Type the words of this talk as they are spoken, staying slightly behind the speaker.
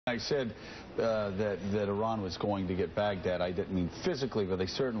I said that Iran was going to get Baghdad. I didn't mean physically, but they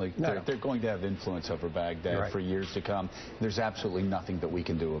certainly they're going to have influence over Baghdad for years to come. There's absolutely nothing that we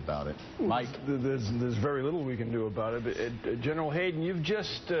can do about it. Mike? There's very little we can do about it. But, General Hayden, you've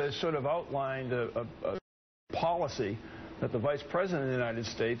just sort of outlined a policy that the Vice President of the United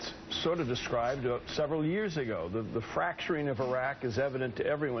States sort of described several years ago. The fracturing of Iraq is evident to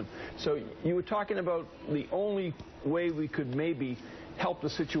everyone. So you were talking about the only way we could maybe help the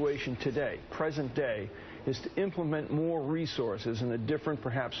situation today, present day, is to implement more resources in a different,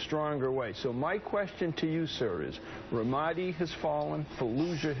 perhaps stronger way. So my question to you, sir, is Ramadi has fallen,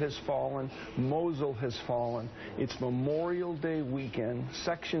 Fallujah has fallen, Mosul has fallen. It's Memorial Day weekend.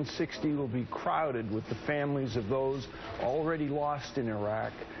 Section 60 will be crowded with the families of those already lost in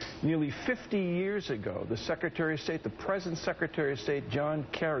Iraq. Nearly 50 years ago, the Secretary of State, the present Secretary of State, John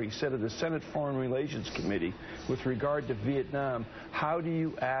Kerry, said of the Senate Foreign Relations Committee with regard to Vietnam, how do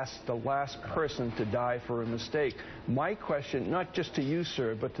you ask the last person to die for a mistake? My question, not just to you,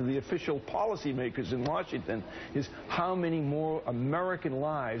 sir, but to the official policymakers in Washington, is how many more American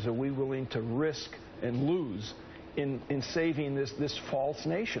lives are we willing to risk and lose in saving this false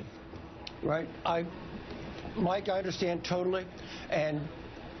nation? Right. Mike, I understand totally, and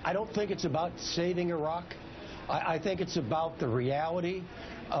I don't think it's about saving Iraq. I think it's about the reality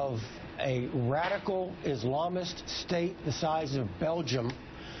of a radical Islamist state the size of Belgium,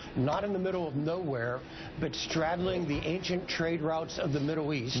 not in the middle of nowhere, but straddling the ancient trade routes of the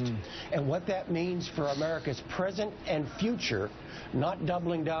Middle East, and what that means for America's present and future, not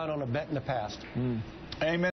doubling down on a bet in the past. Amen.